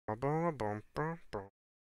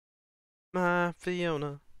My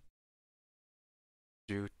Fiona.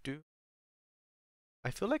 Do do. I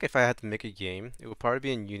feel like if I had to make a game, it would probably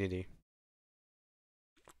be in Unity.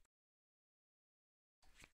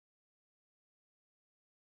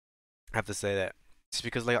 I have to say that. Just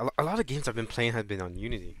because like a lot of games I've been playing have been on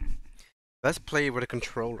Unity. Let's play with a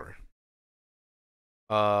controller.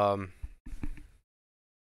 Um,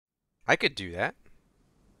 I could do that.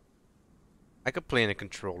 I could play in a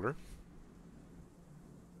controller.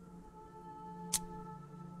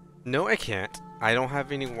 No, I can't. I don't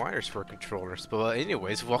have any wires for controllers. But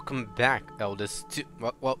anyways, welcome back, Eldest.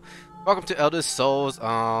 Welcome to Eldest Souls.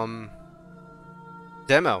 Demo.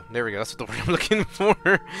 There we go. That's the word I'm looking for.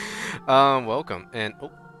 Welcome. And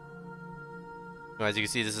oh, as you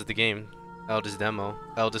can see, this is the game. Eldest demo.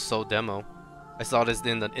 Eldest Soul demo. I saw this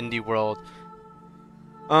in the indie world.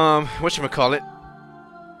 Whatchamacallit?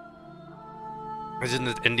 I was in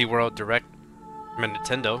the indie world direct from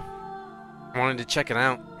Nintendo. I wanted to check it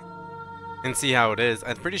out and see how it is.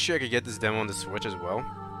 I'm pretty sure I could get this demo on the Switch as well.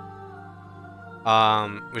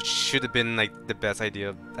 Which should have been like the best idea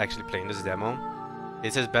of actually playing this demo.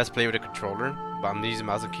 It says best play with a controller, but I'm using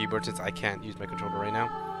mouse and keyboard since I can't use my controller right now.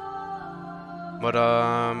 But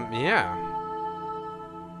yeah.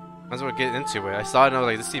 Might as well get into it. I saw it and I was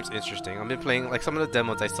like, this seems interesting. I've been playing like some of the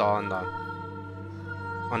demos I saw on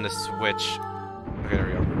the Switch. Okay, there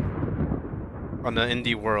we go. On the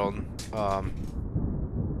indie world.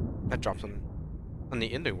 That drops on the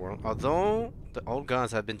indie world. Although the old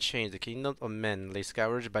gods have been changed, the kingdom of men lay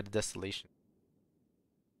scoured by the desolation.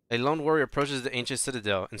 A lone warrior approaches the ancient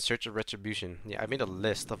citadel in search of retribution. Yeah, I made a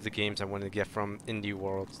list of the games I wanted to get from Indie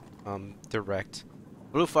World Direct.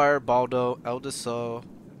 Blue Fire, Baldo, Eldest Soul,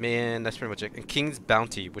 man, that's pretty much it. And King's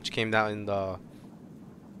Bounty, which came out in the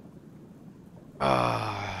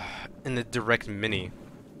Direct Mini.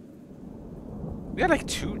 We got like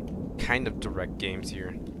two kind of Direct games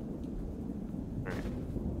here. Alright.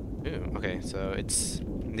 Ooh, okay, so it's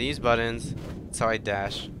these buttons. That's how I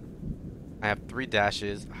dash. I have 3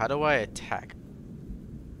 dashes. How do I attack?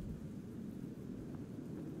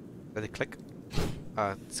 Did it click?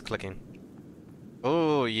 It's clicking.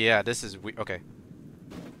 Oh, yeah, this is weird. Okay.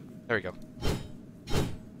 There we go.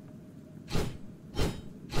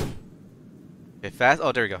 Okay, fast.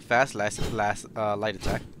 Oh, there we go. Fast, light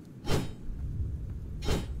attack.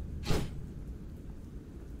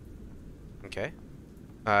 Okay.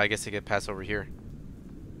 I guess I get pass over here.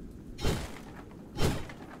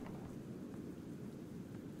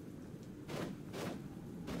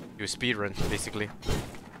 Do a speed run, basically.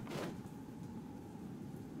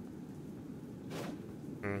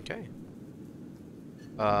 Okay.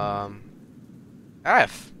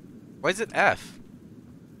 F. Why is it F?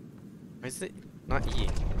 Why is it not E?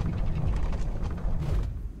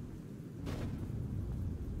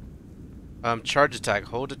 Charge attack.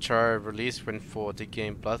 Hold the charge. Release when full to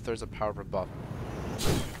gain bloodthirst or power buff.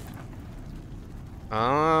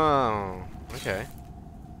 Oh, okay.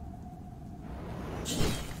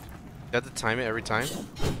 You have to time it every time?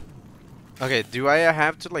 Okay, do I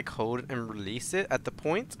have to like hold and release it at the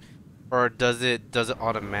point? Or does it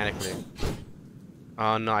automatically?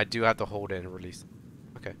 Oh no, I do have to hold it and release it.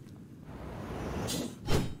 Okay.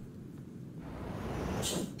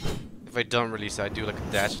 If I don't release it, I do like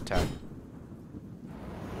a dash attack.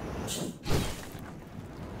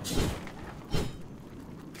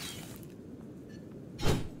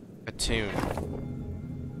 Attune.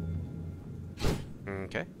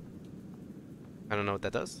 Okay. I don't know what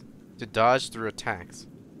that does. To dodge through attacks.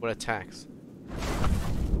 What attacks?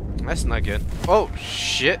 That's not good. Oh,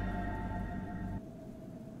 shit.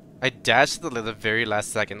 I dashed the very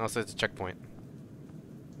last second. Also, it's a checkpoint.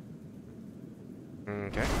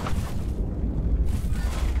 Okay.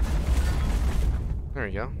 There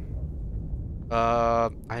we go. I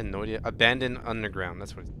had no idea. Abandoned underground.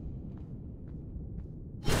 That's what it's...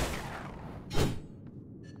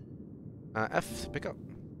 F, pick up.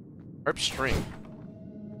 Harp string.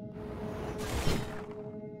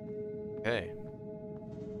 Okay.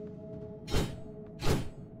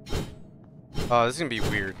 Oh, this is gonna be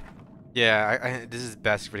weird. Yeah, this is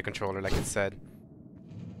best for the controller, like it said.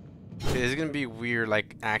 It's gonna be weird,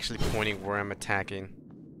 like actually pointing where I'm attacking.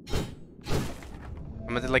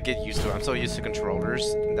 I'm gonna like get used to it. I'm so used to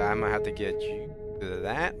controllers that I'm gonna have to get used to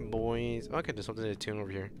that, boys. Okay, there's something to tune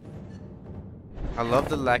over here. I love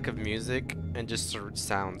the lack of music and just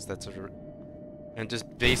sounds. And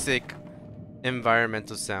just basic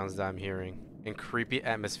environmental sounds that I'm hearing and creepy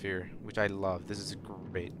atmosphere, which I love. This is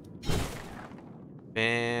great.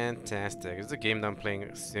 Fantastic. This is a game that I'm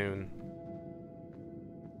playing soon.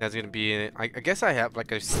 That's gonna be. I guess I have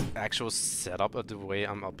like a actual setup of the way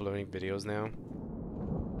I'm uploading videos now.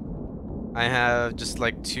 I have just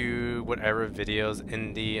like 2 whatever videos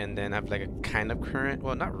indie, and then have like a kind of current.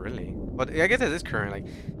 Well, not really, but I guess it is current. Like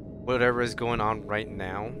whatever is going on right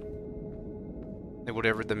now. Like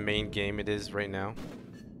whatever the main game it is right now.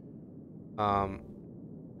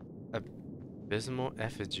 Abysmal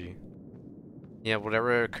Effigy. Yeah,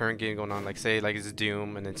 whatever current game going on, like say like it's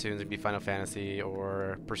Doom, and then soon it'll be Final Fantasy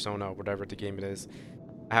or Persona or whatever the game it is.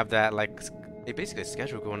 I have that like basically a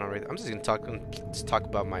schedule going on right. I'm just gonna talk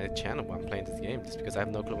about my channel while I'm playing this game, just because I have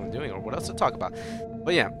no clue what I'm doing or what else to talk about.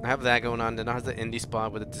 But yeah, I have that going on. Then I have the indie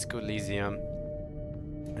spot with the Disco Elysium,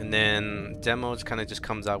 and then demos kind of just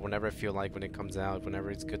comes out whenever I feel like, when it comes out, whenever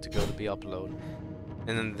it's good to go to be uploaded.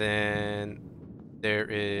 And then there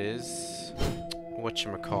is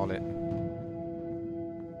whatchamacallit.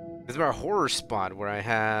 This is our horror spot where I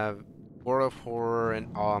have World of Horror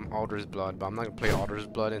and Alder's Blood, but I'm not gonna play Alder's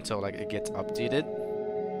Blood until like it gets updated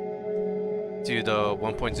to the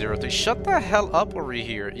 1.03. Shut the hell up over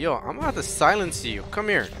here. Yo, I'm gonna have to silence you. Come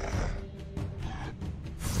here.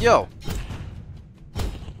 Yo.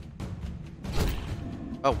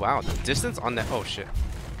 Oh wow, the distance on that, oh shit.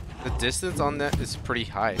 The distance on that is pretty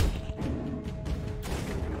high.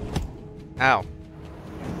 Ow.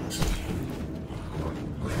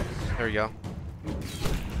 There we go.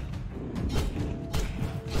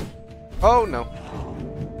 Oh no.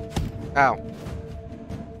 Ow.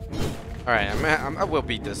 Alright, I will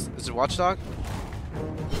beat this. Is it Watchdog?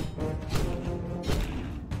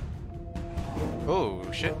 Oh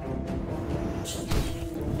shit.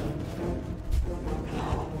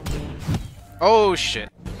 Oh shit.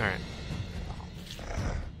 Alright.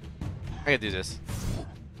 I gotta do this.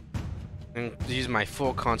 And use my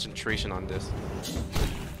full concentration on this.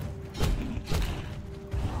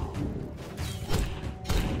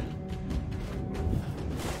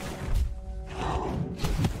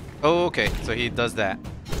 Oh, okay, so he does that.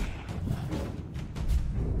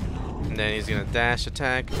 And then he's gonna dash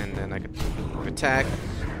attack, and then I could attack.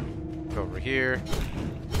 Go over here.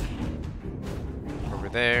 Over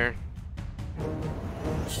there.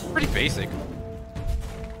 Pretty basic.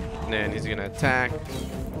 And then he's gonna attack.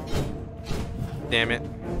 Damn it.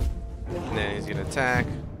 And then he's gonna attack.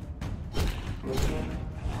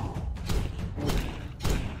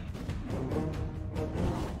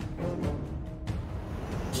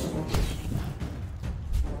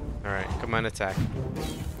 Alright, come on, attack.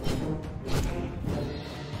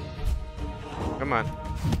 Come on.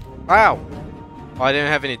 Ow! Oh, I didn't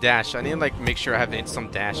have any dash. I need to like make sure I have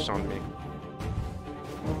some dash on me.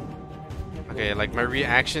 Okay, like my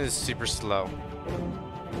reaction is super slow.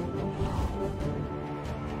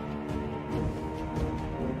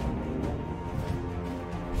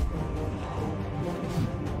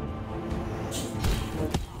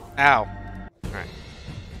 Ow. Alright.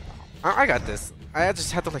 I got this. I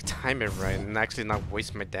just have to like time it right and actually not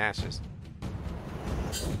waste my dashes.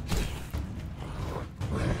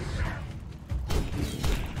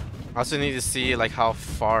 I also need to see like how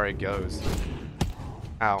far it goes.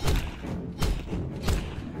 Ow.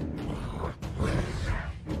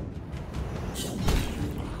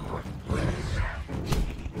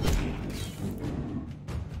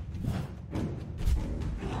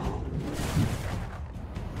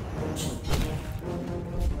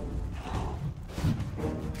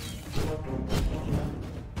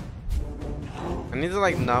 I need to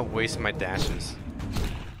like not waste my dashes.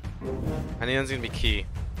 I think that's gonna be key.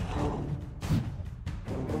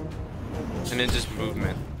 And then just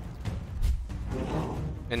movement.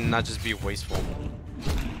 And not just be wasteful.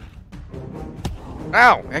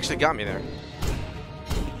 Ow! Actually got me there.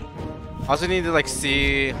 I also need to like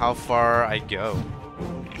see how far I go.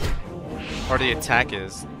 Or the attack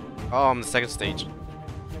is. Oh, I'm the second stage.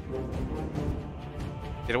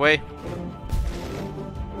 Get away.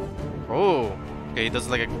 Oh. Okay, he does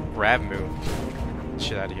like a grab move.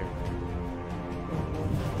 Shit out of here.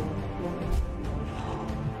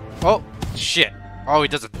 Oh, shit. Oh, he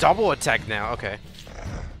does a double attack now. Okay.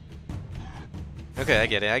 Okay, I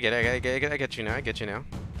get it. I get you now. I get you now.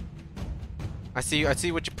 I see what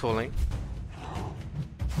you're pulling.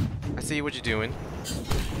 I see what you're doing.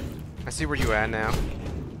 I see where you at now.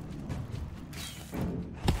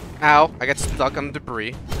 Ow, I got stuck on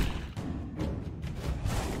debris.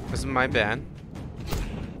 This is my bad.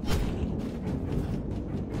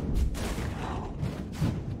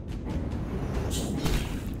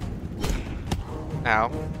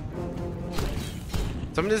 Ow.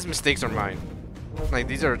 Some of these mistakes are mine. Like,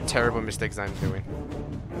 these are terrible mistakes I'm doing.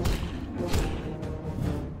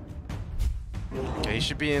 Okay,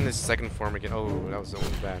 should be in his second form again. Oh, that was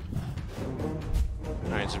almost bad.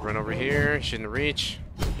 Alright, just run over here. He shouldn't reach.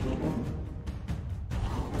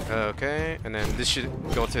 Okay, and then this should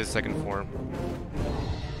go to his second form.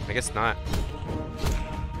 I guess not.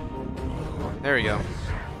 There we go.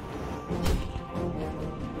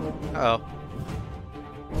 Uh-oh.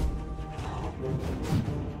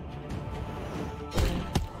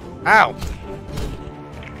 Ow!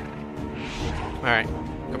 Alright,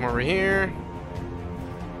 come over here.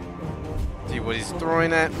 See what he's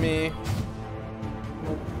throwing at me.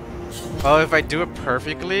 Oh, if I do it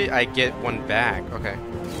perfectly, I get one back. Okay.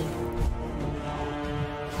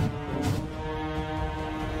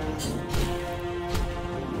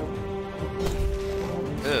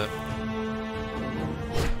 Ugh.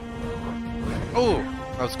 Oh,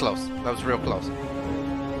 that was close. That was real close.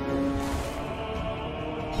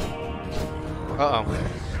 Uh-oh.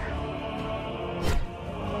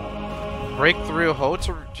 Breakthrough, hold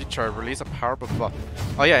to recharge, release a powerful buff.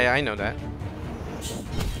 Oh yeah, I know that.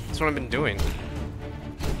 That's what I've been doing.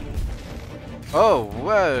 Oh,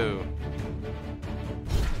 whoa.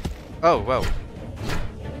 Oh, whoa.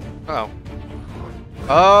 Oh.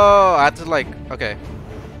 Oh, I had to like, okay.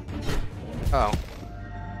 Oh.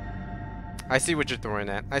 I see what you're throwing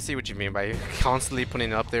at. I see what you mean by constantly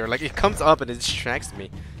putting it up there. Like, it comes up and it distracts me.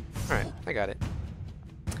 Alright, I got it.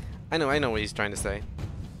 I know what he's trying to say.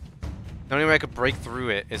 The only way I could break through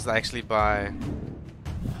it is actually by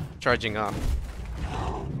charging up.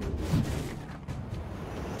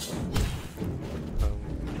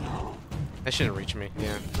 That shouldn't reach me,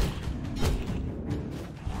 yeah.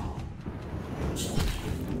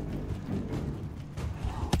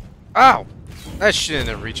 Ow! That shouldn't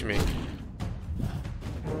have reached me.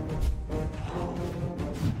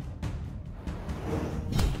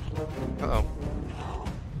 Uh-oh.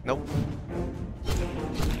 Nope.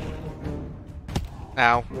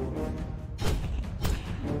 Ow.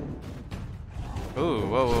 Ooh,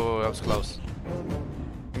 whoa, that was close.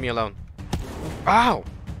 Leave me alone. Ow!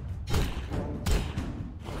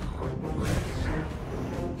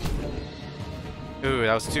 Ooh,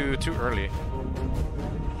 that was too early.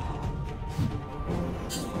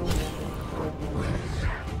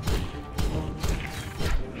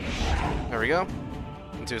 There we go.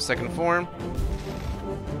 Into a second form.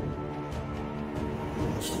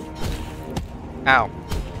 Ow.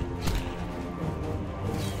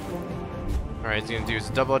 Alright, he's gonna do his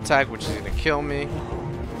double attack, which is gonna kill me.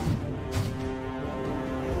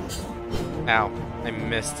 Ow. I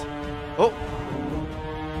missed. Oh!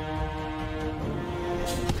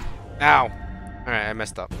 Ow! Alright, I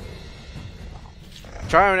messed up.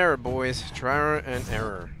 Trial and error, boys. Trial and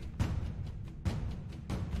error.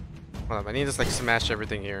 Hold on, I need to just like smash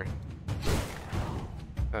everything here.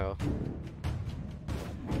 Oh.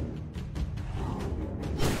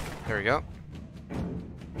 There we go.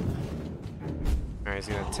 Alright, he's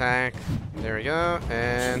gonna attack. There we go,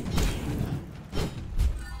 and...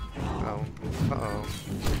 Oh. Uh-oh.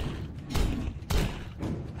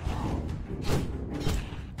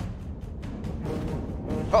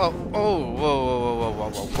 Uh-oh. Oh, whoa, whoa, whoa, whoa,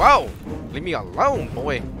 whoa, whoa! Leave me alone,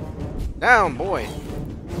 boy! Down, boy!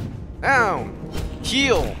 Down!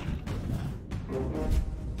 Heal!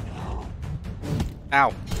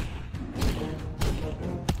 Ow.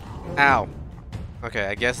 Ow. Okay,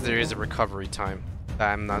 I guess there is a recovery time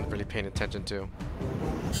that I'm not really paying attention to.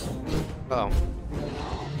 Uh-oh.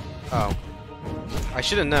 Oh. I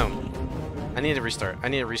should have known. I need to restart. I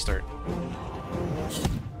need to restart.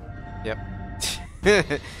 Yep.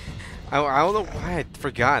 I don't know why I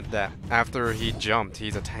forgot that after he jumped, he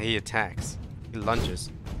attacks. He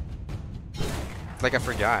lunges. It's like I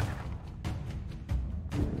forgot.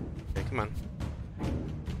 Okay, come on.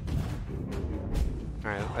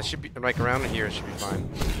 Alright, I should be like around here, it should be fine.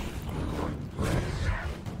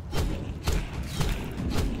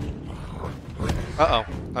 Uh-oh.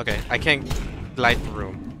 Okay, I can't glide through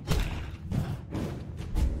him.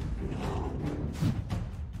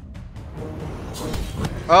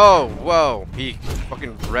 Oh, whoa. He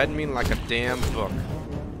fucking read me like a damn book.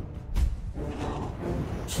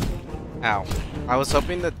 Ow. I was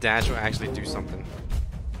hoping the dash would actually do something.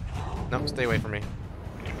 No, stay away from me.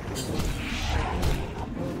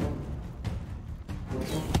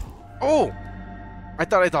 Oh! I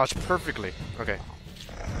thought I dodged perfectly. Okay.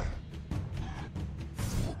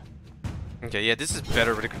 Okay, yeah, this is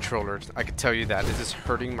better with a controller. I can tell you that. This is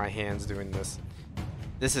hurting my hands doing this.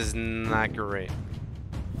 This is not great.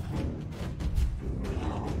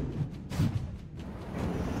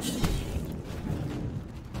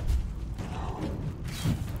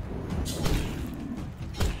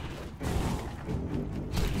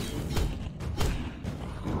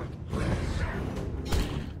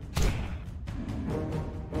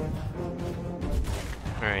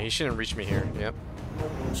 Alright, he shouldn't reach me here. Yep.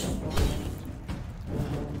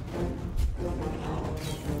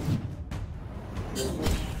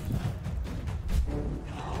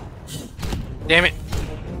 Damn it!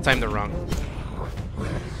 Timed it wrong.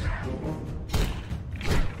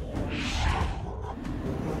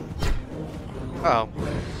 Uh oh.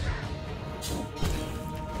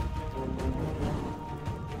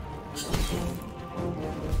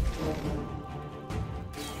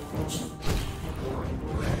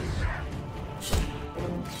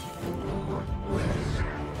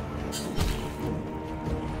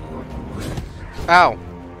 Ow.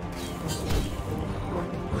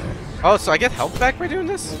 Oh, so I get health back by doing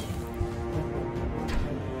this?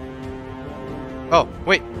 Oh,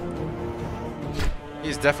 wait.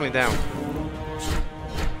 He's definitely down.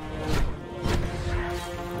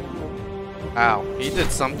 Ow, he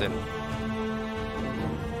did something.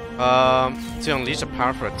 To unleash a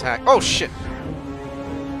powerful attack. Oh shit!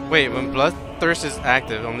 Wait, when Bloodthirst is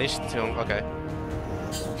active, unleash to him. Okay.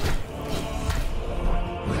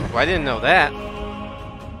 Well, I didn't know that.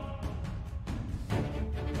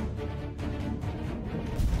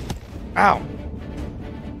 Ow!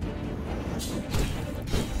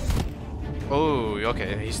 Oh,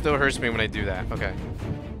 okay. He still hurts me when I do that. Okay.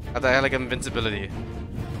 I thought I had like invincibility.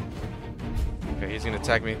 Okay, he's gonna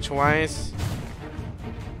attack me twice.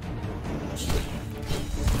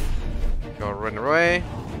 Go run away.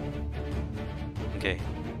 Okay.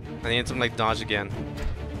 I need some like dodge again.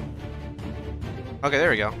 Okay, there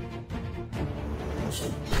we go.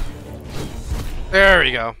 There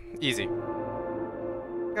we go. Easy.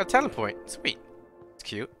 Got a talent point. Sweet. It's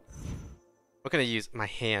cute. What can I use? My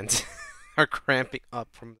hands are cramping up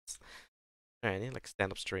from this. Alright, I need to like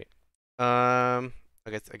stand up straight. I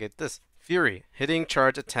get this. Fury. Hitting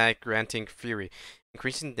charge attack granting fury.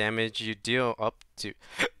 Increasing damage you deal up to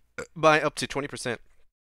by up to 20%.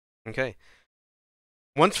 Okay.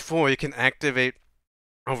 Once full, you can activate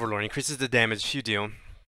Overlord. Increases the damage you deal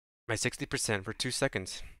by 60% for 2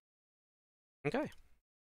 seconds. Okay.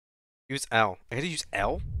 Use L. I gotta use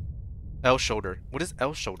L? L shoulder. What is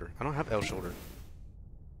L shoulder? I don't have L shoulder.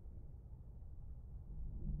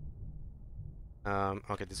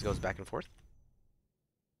 Okay, this goes back and forth.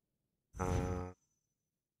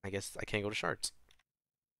 I guess I can't go to shards.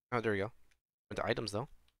 Oh, there we go. Went to items, though.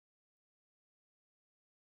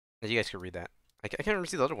 You guys can read that. I can't remember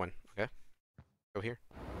see the other one. Okay. Go here.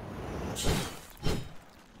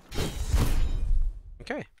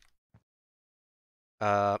 Okay.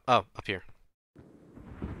 Oh, up here.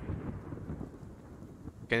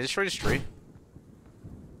 Can I destroy this tree?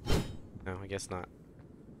 No, I guess not.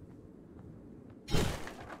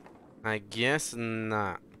 I guess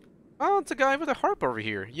not. Oh, it's a guy with a harp over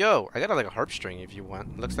here. Yo, I got like a harp string if you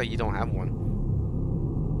want. Looks like you don't have one.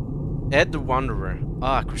 Ed the Wanderer.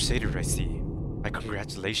 Ah, Crusader, I see. My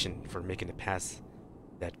congratulations for making it past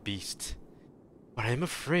that beast. But I am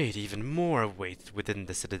afraid even more awaits within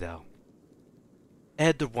the Citadel.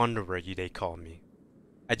 Ed the Wanderer, you they call me.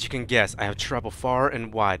 As you can guess, I have traveled far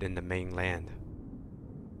and wide in the mainland.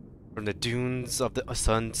 From the dunes of the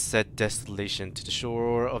sunset desolation to the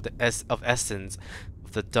shore of the essence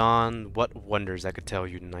of the dawn, what wonders I could tell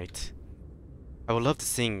you tonight. I would love to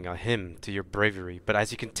sing a hymn to your bravery, but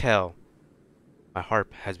as you can tell, my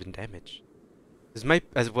harp has been damaged. This might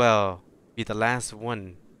as well be the last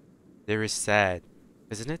one. There is sad,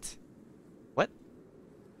 isn't it? What?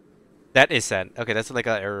 That is sad. Okay, that's like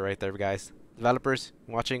an error right there, guys. Developers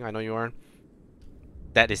watching, I know you are.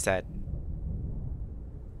 That is sad.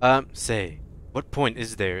 Say, what point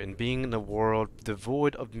is there in being in a world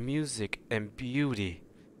devoid of music and beauty?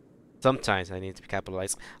 Sometimes I need to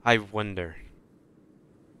capitalize. I wonder.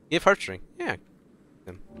 Give heartstring. Yeah.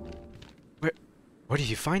 Where do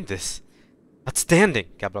you find this? Outstanding.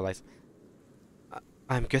 Capitalize.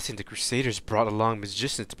 I'm guessing the Crusaders brought along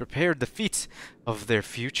magicians to prepare the feats of their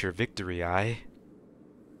future victory.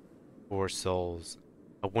 Poor souls.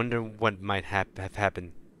 I wonder what might have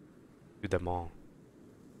happened to them all.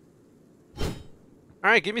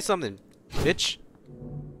 Alright, give me something, bitch.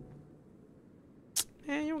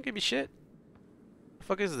 Man, you won't give me shit. The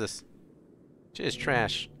fuck is this? Shit is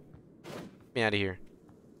trash. Get me out of here.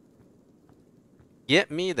 Get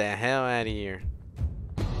me the hell out of here.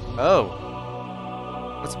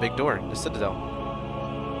 Oh. That's a big door. The Citadel.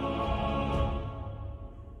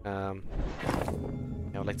 I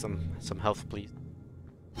would like some health, please.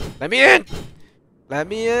 Let me in! Let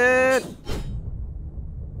me in!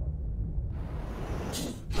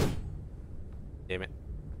 Damn it.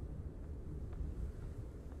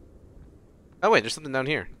 Oh wait, there's something down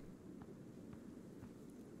here.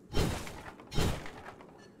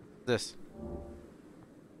 This.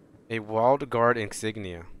 A walled guard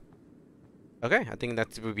insignia. Okay, I think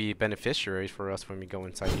that would be beneficiary for us when we go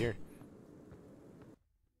inside here.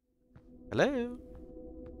 Hello?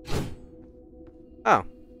 Oh,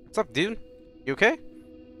 what's up, dude? You okay?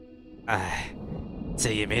 So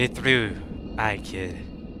you made it through. Aye,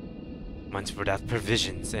 kid. Months without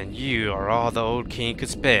provisions, and you are all the old king could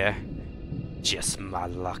spare. Just my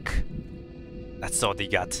luck. That's all they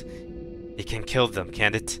got. You can kill them,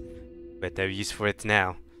 can't it? But no use for it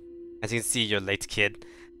now. As you can see, you're late, kid.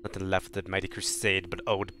 Nothing left of the mighty crusade but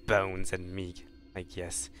old bones and me, I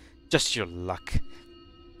guess. Just your luck.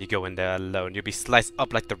 You go in there alone, you'll be sliced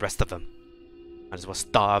up like the rest of them. Might as well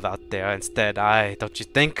starve out there instead, don't you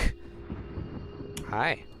think?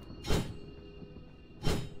 Hi.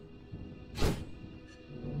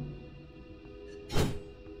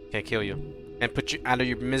 Can't kill you. Can't put you out of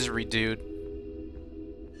your misery, dude.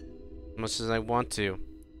 As much as I want to.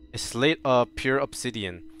 A slate of pure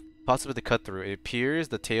obsidian. Possible to cut through. It appears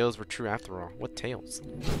the tales were true after all. What tales?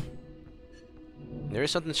 There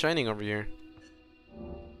is something shining over here.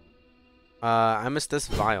 I missed this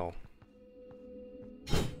vial.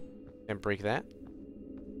 Can't break that.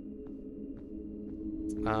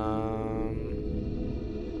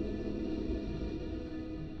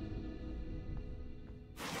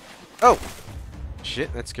 Oh!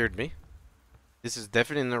 Shit, that scared me. This is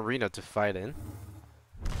definitely an arena to fight in.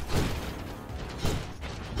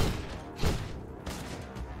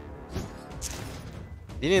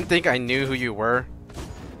 You didn't think I knew who you were?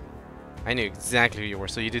 I knew exactly who you were.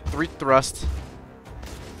 So you did 3 thrusts.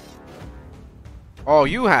 Oh,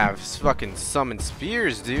 you have fucking summon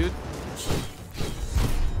spears, dude.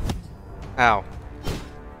 Ow.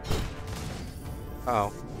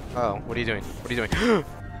 Oh. Oh, what are you doing? What are you doing?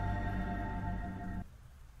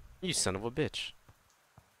 You son of a bitch.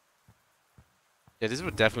 Yeah, this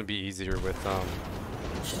would definitely be easier with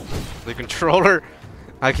the controller.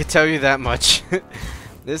 I can tell you that much.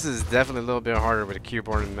 This is definitely a little bit harder with a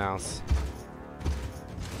keyboard and mouse.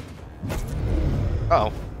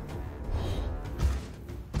 Uh oh.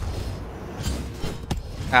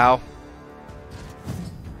 Ow.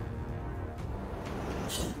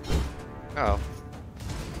 Uh oh.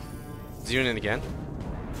 Doing it again.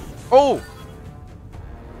 Oh!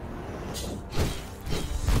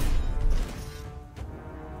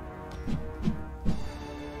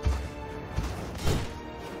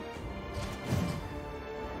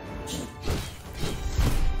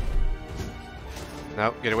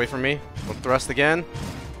 No, get away from me. We'll thrust again.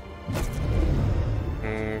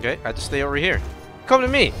 Okay, I just stay over here. Come to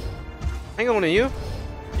me. I ain't going to you.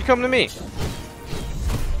 You come to me.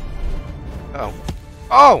 Oh.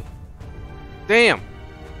 Oh! Damn!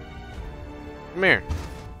 Come here.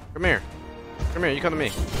 Come here. Come here, you come to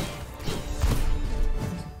me.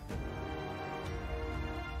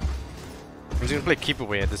 I'm just gonna play keep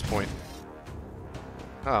away at this point.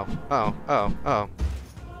 Oh, oh, oh, oh.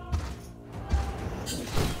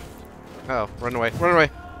 Oh, run away, run away.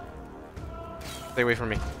 Stay away from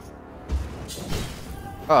me.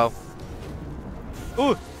 Uh oh.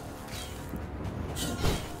 Ooh!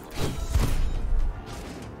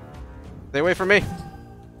 Stay away from me.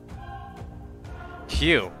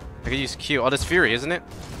 Q. I could use Q. Oh, that's Fury, isn't it?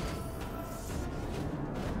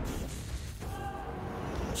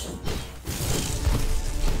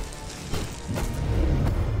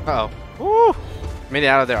 Uh oh. Woo! Made it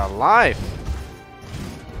out of there alive.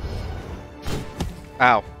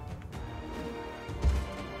 Ow.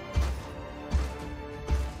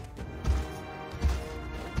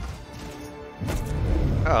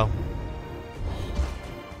 Uh oh.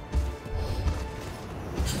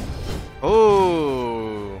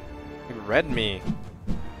 Oh, he read me.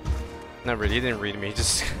 Not really, he didn't read me, he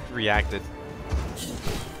just reacted.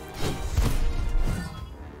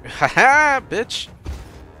 Haha, bitch!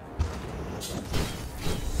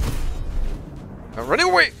 Now run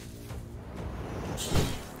away!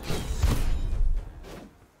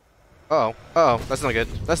 Uh oh, that's not good.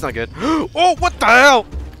 That's not good. Oh, what the hell?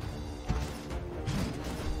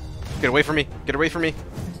 Get away from me. Get away from me.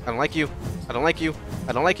 I don't like you. I don't like you.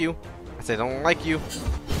 I don't like you. I said I don't like you.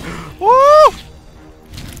 Woo!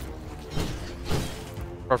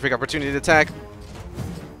 Perfect opportunity to attack.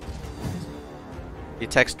 He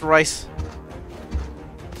attacks twice.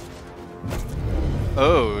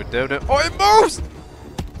 Oh, no. Oh, it moves!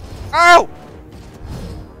 Ow!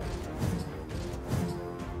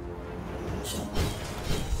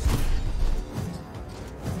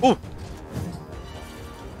 Ooh!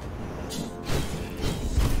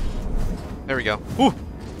 There we go. Ooh!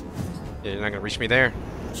 Yeah, you're not gonna reach me there.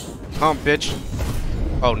 Bitch.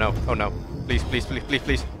 Oh no, oh no. Please, please, please, please,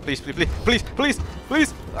 please, please, please, please, please, please,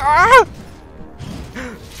 please. Ah!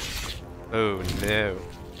 Oh no.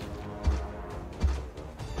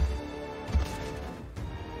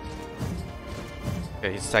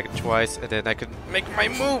 Okay, he's attacking twice, and then I can make my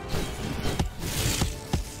move.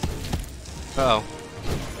 Uh oh.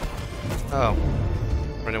 Uh oh.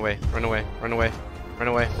 Run away, run away, run away, run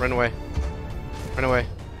away, run away, run away.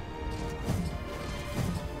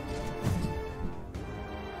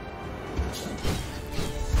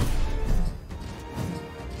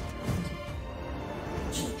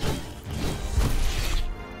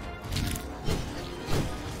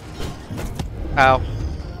 Ow.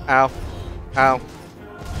 Ow. Ow.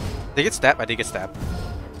 Did I get stabbed? I did get stabbed.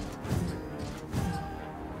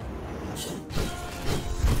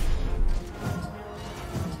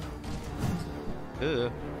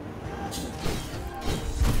 Ugh.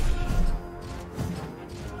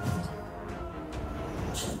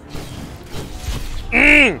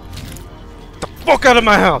 Get the fuck out of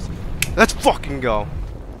my house! Let's fucking go!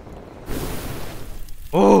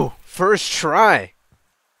 Oh, first try!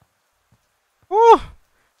 Woo!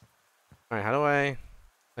 Alright, how do I...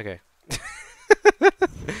 Okay.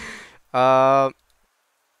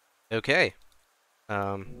 Okay.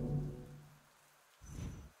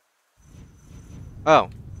 Oh.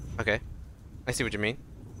 Okay. I see what you mean.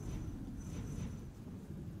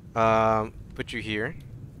 Put you here.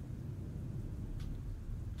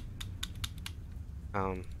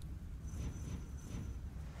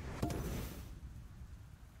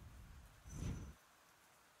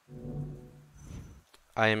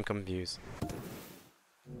 I am confused.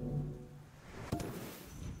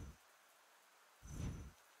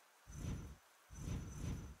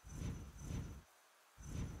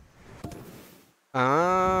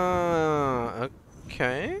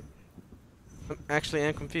 Okay. Actually,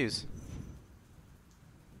 I'm confused.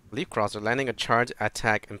 Leaf crosser, landing a charge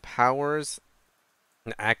attack empowers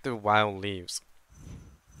an active while leaves.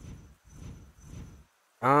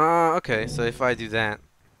 Okay, so if I do that.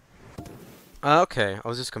 Okay, I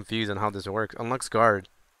was just confused on how this works. Unlocks guard.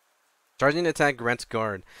 Charging attack grants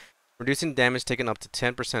guard. Reducing damage taken up to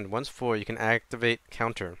 10%. Once full, you can activate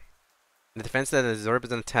counter. The defense that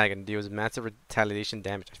absorbs an attack and deals massive retaliation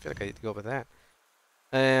damage. I feel like I need to go with that.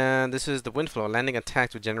 And this is the wind flow. Landing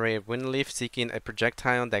attacks will generate a wind leaf, seeking a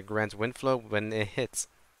projectile that grants wind flow when it hits.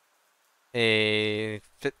 At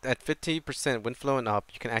 50% wind flow and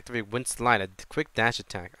up, you can activate wind slide, a quick dash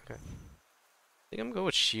attack. Okay. I think I'm gonna go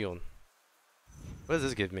with shield. What does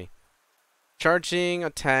this give me? Charging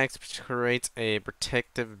attacks creates a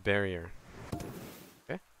protective barrier.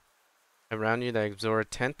 Okay. Around you that absorb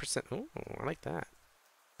 10%. Oh, I like that.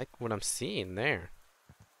 I like what I'm seeing there.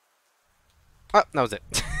 Oh, that was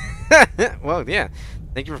it. Well, yeah.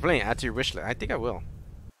 Thank you for playing. Add to your wish list. I think I will.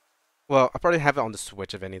 Well, I'll probably have it on the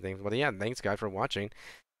Switch, if anything. But yeah, thanks, guys, for watching.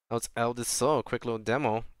 That was Eldest Soul. Quick little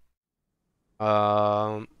demo.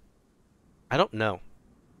 I don't know.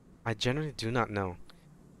 I generally do not know.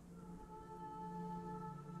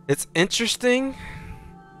 It's interesting.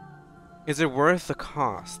 Is it worth the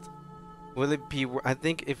cost? Will it be? I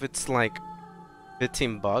think if it's like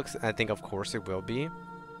 $15, I think of course it will be.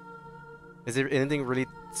 Is there anything really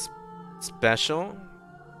special?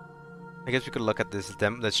 I guess we could look at this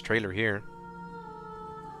trailer here.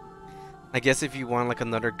 I guess if you want like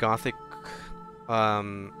another gothic,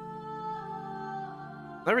 not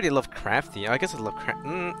really Lovecraftian. I guess it's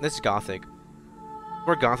Lovecraft. This is gothic.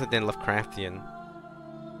 More gothic than Lovecraftian.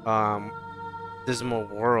 Dismal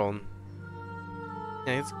world.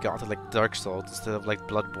 Yeah, it's gothic like Dark Souls instead of like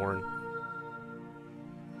Bloodborne.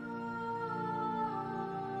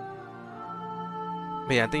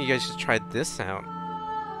 But yeah, I think you guys should try this out.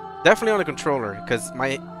 Definitely on the controller, because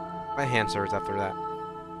my hand hurts after that.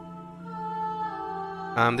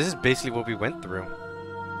 This is basically what we went through.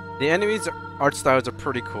 The enemies' art styles are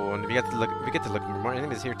pretty cool, and we get to look at more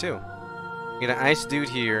enemies here too. We get an ice dude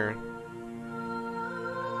here,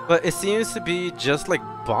 but it seems to be just like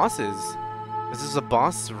bosses. This is a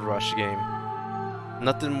boss rush game.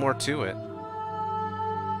 Nothing more to it.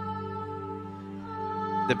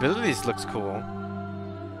 The abilities looks cool.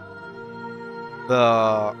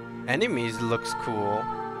 The enemies looks cool.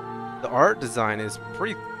 The art design is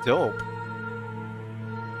pretty dope.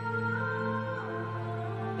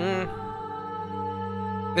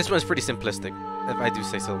 This one's pretty simplistic, if I do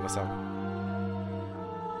say so myself.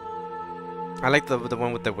 I like the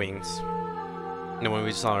one with the wings. The one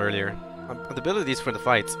we saw earlier. The abilities for the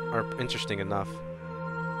fights are interesting enough.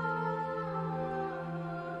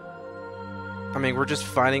 I mean, we're just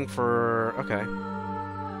fighting for... Okay.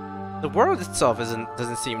 The world itself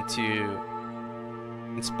doesn't seem too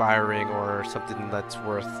inspiring or something that's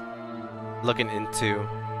worth looking into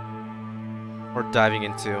or diving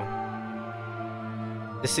into.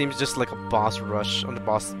 It seems just like a boss rush on the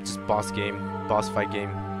boss fight game.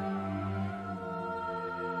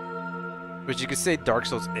 Which you could say Dark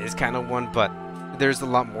Souls is kind of one, but there's a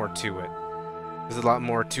lot more to it. There's a lot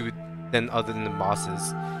more to it than other than the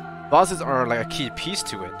bosses. Bosses are like a key piece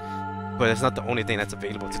to it, but it's not the only thing that's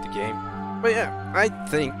available to the game. But yeah, I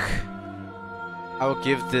think I will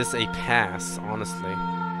give this a pass, honestly.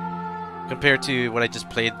 Compared to what I just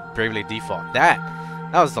played, Bravely Default. That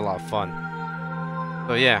was a lot of fun.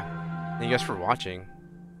 So yeah, thank you guys for watching.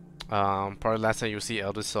 Probably last time you'll see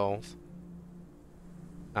Eldest Souls.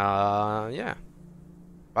 Yeah.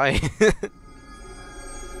 Bye.